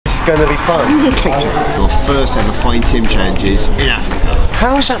is going to be fun. Your first ever Find Tim challenges in Africa.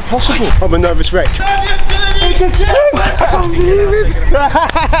 How is that possible? I'm a nervous wreck. I can't believe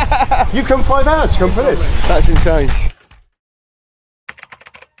it. You've come 5 hours to come for this. That's insane.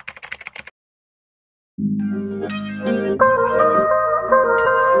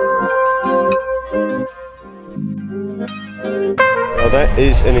 Well, that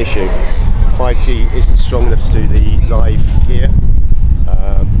is an issue. 5G isn't strong enough to do the live here.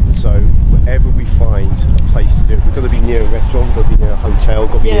 So wherever we find a place to do it, we've got to be near a restaurant, we've got to be near a hotel,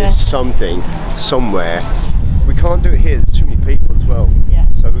 we've got to be near something, somewhere. We can't do it here, there's too many people as well. Yeah.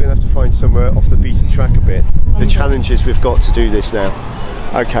 So we're going to have to find somewhere off the beaten track a bit. The challenge is we've got to do this now.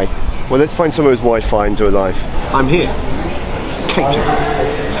 Okay, well let's find somewhere with Wi-Fi and do it live. I'm here, Cape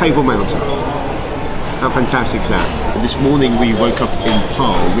Town, Table Mountain. How fantastic is that? This morning we woke up in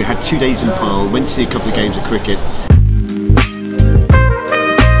Paarl, we had 2 days in Paarl, went to see a couple of games of cricket.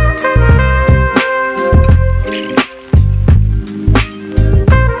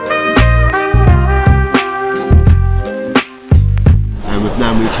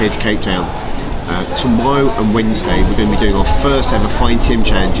 Here to Cape Town. Tomorrow and Wednesday we're going to be doing our first ever Find Tim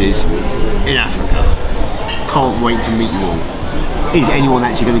challenges in Africa. Can't wait to meet you all. Is anyone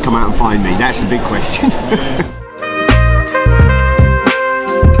actually going to come out and find me? That's the big question.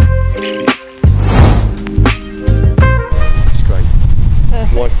 It's great.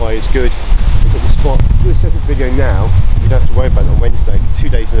 Wi-Fi is good. We've got the spot. We'll do a separate video now. We don't have to worry about it on Wednesday. 2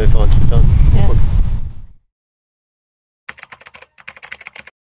 days in advance we're done. Yeah.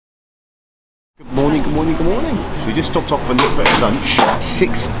 Good morning, good morning, good morning. We just stopped off for a little bit of lunch.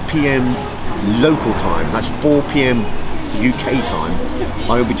 6 PM local time, that's 4 PM UK time.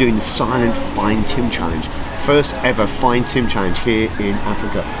 I will be doing the silent Find Tim challenge. First ever Find Tim challenge here in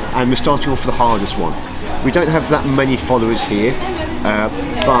Africa. And we're starting off with the hardest one. We don't have that many followers here,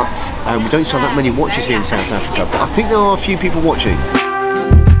 but we don't have that many watchers here in South Africa. But I think there are a few people watching.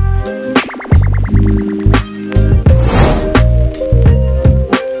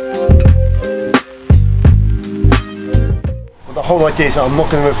 The whole idea is that I'm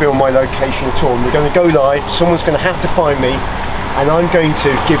not going to reveal my location at all. We're going to go live, someone's going to have to find me, and I'm going to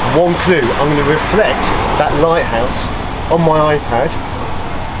give one clue. I'm going to reflect that lighthouse on my iPad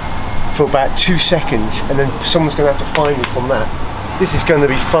for about 2 seconds, and then someone's going to have to find me from that. This is going to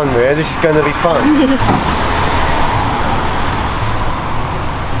be fun, Maria. This is going to be fun.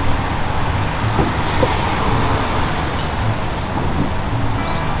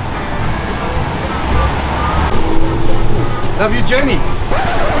 Love your journey.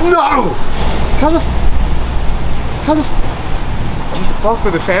 No! I'm the park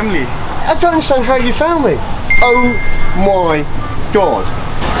with the family. I don't understand how you found me. Oh my God.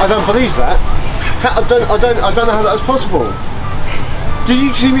 I don't believe that. I don't know how that was possible. Did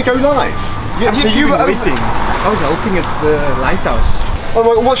you see me go live? Yeah, so you were waiting. I was hoping it's the lighthouse. Oh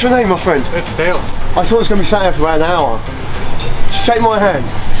my God, what's your name, my friend? It's Dale. I thought it was going to be sat there for about an hour. Shake my hand.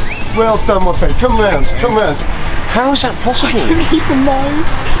 Well done, my friend. Come round, come round. How is that possible? I don't even know.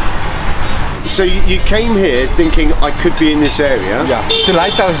 So you came here thinking I could be in this area? Yeah. The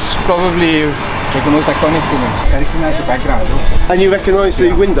lighthouse is probably the most iconic to me. I recognize the background also. And you recognise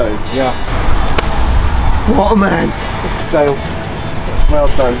the window? Yeah. What a man! Dale, well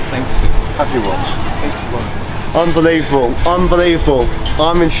done. Thanks. Have your watch. Thanks a lot. Unbelievable, unbelievable.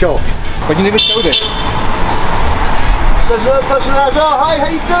 I'm in shock. But you never showed it. There's another person there. Oh, hi, how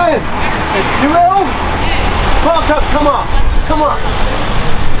you doing? You will? Park up, come up, come up.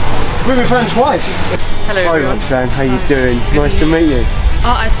 We've been friends twice. Hello everyone. Hi Roxanne, how you doing? Nice to meet you.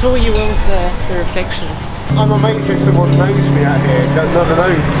 Oh, I saw you were with the reflection. I'm amazed that someone knows me out here, never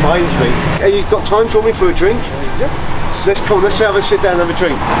know, finds me. Hey, you got time? Do you want me for a drink? Yeah. Let's have a sit down and have a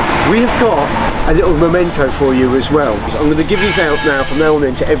drink. We have got a little memento for you as well. I'm going to give these out now from now on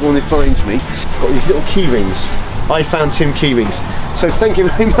in to everyone who finds me. Got these little key rings. I found Tim key rings. So thank you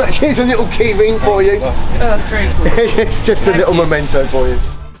very much. Here's a little key ring for you. Oh, that's very cool. It's just a little memento for you.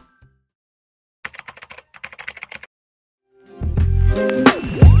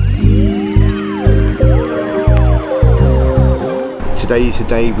 Today is the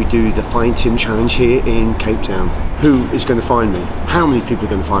day we do the Find Tim challenge here in Cape Town. Who is going to find me? How many people are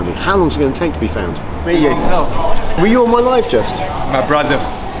going to find me? How long is it going to take to be found? Me, you. Were you on my live just? My brother.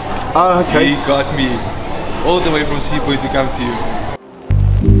 Oh, okay. He got me all the way from Seaboy to come to you.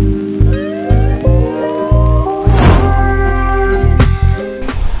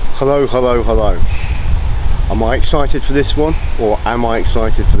 Hello, hello, hello. Am I excited for this one, or am I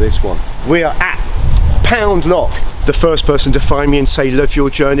excited for this one? We are at Pound Lock. The first person to find me and say love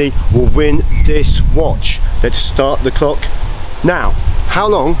your journey will win this watch. Let's start the clock Now, how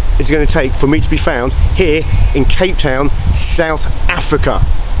long is it going to take for me to be found here in Cape Town, South Africa?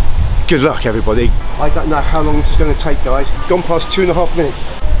 Good luck, everybody. I don't know how long this is going to take, guys. Gone past 2.5 minutes.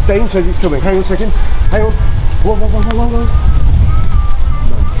 Dane says he's coming. Hang on a second. Hang on. Whoa.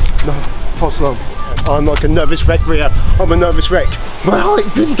 No, false alarm. I'm like a nervous wreck, Ria. I'm a nervous wreck. My heart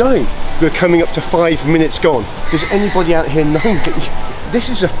is really going. We're coming up to 5 minutes gone. Does anybody out here know me? This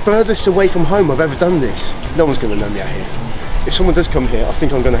is the furthest away from home I've ever done this. No one's going to know me out here. If someone does come here, I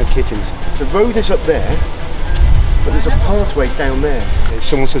think I'm going to have kittens. The road is up there, but there's a pathway down there.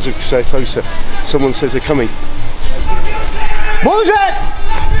 Someone says they're closer. Someone says they're coming. What was that?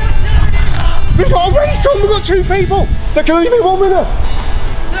 We've got a race on. We've got 2 people. There can only be 1 winner.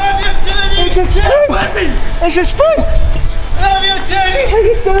 Love your journey! It's a sprint! It's a sprint! Love your journey! How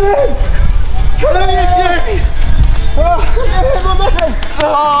you doing? Love your journey! Oh, yeah, my man!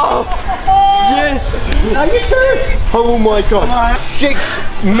 Oh, yes! How you doing? Oh my god! 6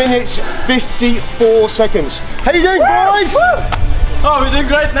 minutes 54 seconds. How you doing, boys? Oh, we're doing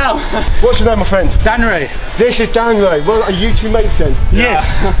great now. What's your name, my friend? Dan Ray. This is Dan Ray. Well, are you 2 mates then? Yes.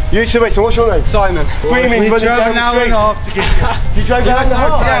 You 2 mates. And what's your name? Simon. Screaming, running down the street. to get you. You drove down the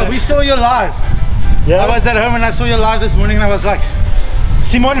street? Yeah, we saw you live. Yeah. I was at home and I saw you live this morning and I was like,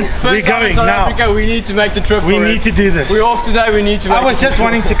 Simon, we're going South now. Africa, we need to make the trip. We need to do this. We're off today, we need to make I was just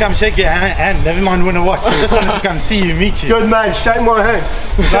wanting to come shake your hand, never mind when I watch. I just wanted to come see you, meet you. Good man, shake my hand.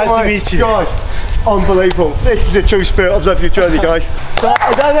 Nice to meet you. Guys, unbelievable. This is the true spirit of Love Your Journey, guys. Right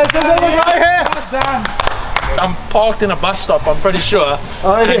here. I'm parked in a bus stop, I'm pretty sure.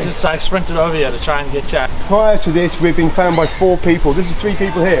 Oh, yeah. I just sprinted over here to try and get chat. Prior to this, we've been found by 4 people. This is 3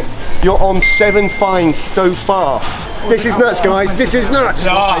 people here. You're on 7 finds so far. This is nuts, guys. This is nuts.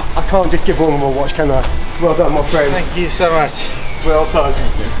 No. I can't just give all of them a watch, can I? Well done, my friend. Thank you so much. Well done.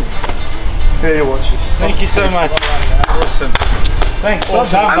 Here you watches. Thank you so much. Awesome. Thanks.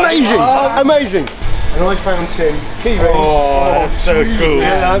 Amazing, amazing. And I found Tim keyring. Oh, that's so cool.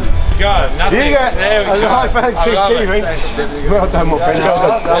 Yeah, love. Go, nothing. You go. There we go. I found Tim keyring. Well done, my friend.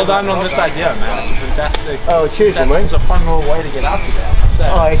 Well done on this idea, man. It's a fantastic. Oh, cheers, fantastic. mate. It's a fun little way to get out today, I must say.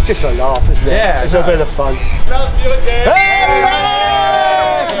 Oh, it's just a laugh, isn't it? Yeah, it's no. a bit of fun.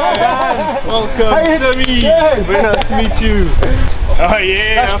 Welcome to me. Very nice to meet you. Oh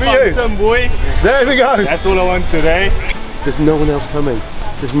yeah, That's for you. some boy. There we go. That's all I want today. There's no one else coming.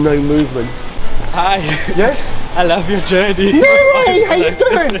 There's no movement. Hi, Yes? I love your journey. No way! How you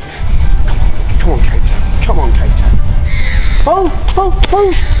doing? Come on, Cape Town. Come on, Cape Town. Oh!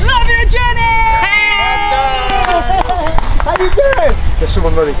 Love your journey! How you doing? There's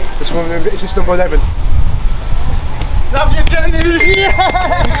someone running. There's someone running. It's just number 11. Love your journey!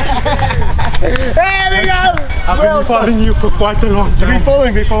 There we go! I've been following you for quite a long You've been time.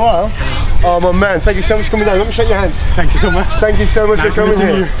 following me for a while? Oh my man, thank you so much for coming down. Let me shake your hand. Thank you so much. Thank you so much Nice for coming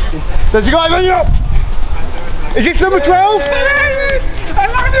meeting here. There's a guy running up! Is this number 12? I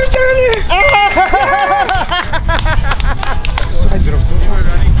love your journey!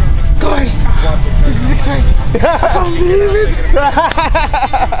 Guys, this is exciting. I can't believe it.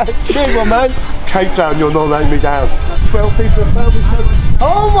 Cheers, my man. Cape Town, you're not letting me down. 12 people have found me so.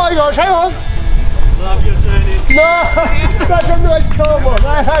 Oh my gosh, hang on. Love your journey. No, that's a nice calm one.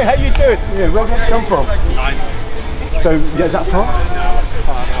 Hey, how you doing? Yeah, where did you come from? Nice. So, yeah, is that far?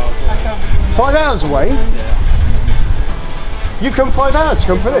 5 hours away? You come 5 hours to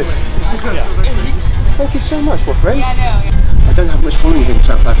come for this? Thank you so much, my friend. I don't have much following here in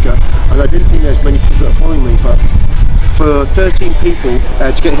South Africa, and I didn't think there's many people that are following me, but for 13 people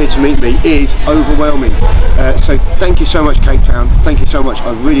to get here to meet me is overwhelming. So thank you so much, Cape Town. Thank you so much.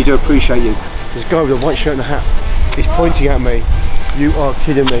 I really do appreciate you. There's a guy with a white shirt and a hat. He's pointing at me. You are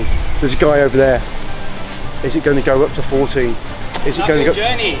kidding me. There's a guy over there. Is it going to go up to 14? Is it going to go?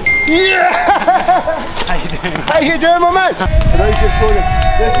 Journey! Yeah! How you doing? How you doing, my man? For those just joining,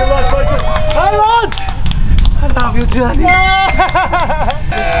 there's your life photo. Hang on! I love your journey.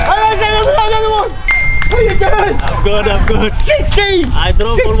 Another one! How you doing? I'm good. 16! I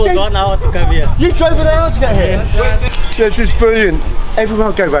drove 16. almost 1 hour to come here. You drove an hour to get here? This is brilliant. Everywhere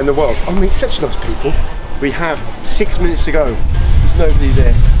I go around the world, I meet such nice people. We have 6 minutes to go. There's nobody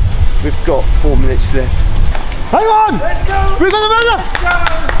there. We've got 4 minutes left. Hang on! Let's go! We've got a runner!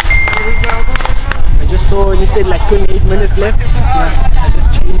 I just saw when you said like 28 minutes left. I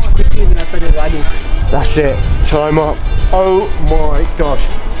just changed quickly and then I started running. That's it. Time up. Oh my gosh.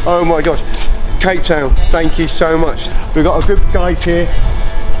 Oh my gosh. Cape Town, thank you so much. We've got a group of guys here.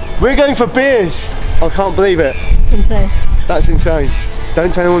 We're going for beers. I can't believe it. Insane. That's insane.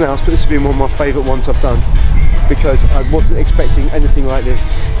 Don't tell anyone else, but this has been one of my favourite ones I've done because I wasn't expecting anything like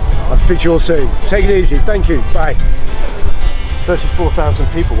this. I'll speak to you all soon. Take it easy. Thank you. Bye. 34,000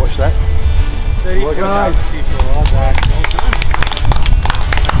 people watch that. 34,000 people. Well done.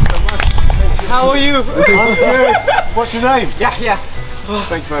 How are you? I'm good. What's your name? Yeah.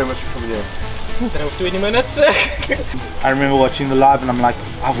 Thank you very much for coming here. 20 minutes. I remember watching the live and I'm like,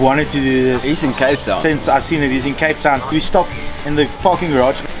 I've wanted to do this. He's in Cape Town. Since I've seen it, he's in Cape Town. We stopped in the parking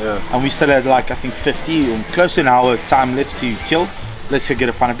garage and we still had like I think 50 or close to an hour time left to kill. Let's go get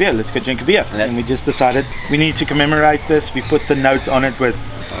a pint of beer, let's go drink a beer. And we just decided we need to commemorate this. We put the note on it with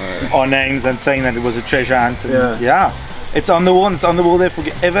our names and saying that it was a treasure hunt. And yeah. It's on the wall, it's on the wall there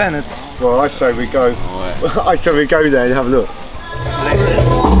forever and it's... Well, I say we go. I say we go there and have a look.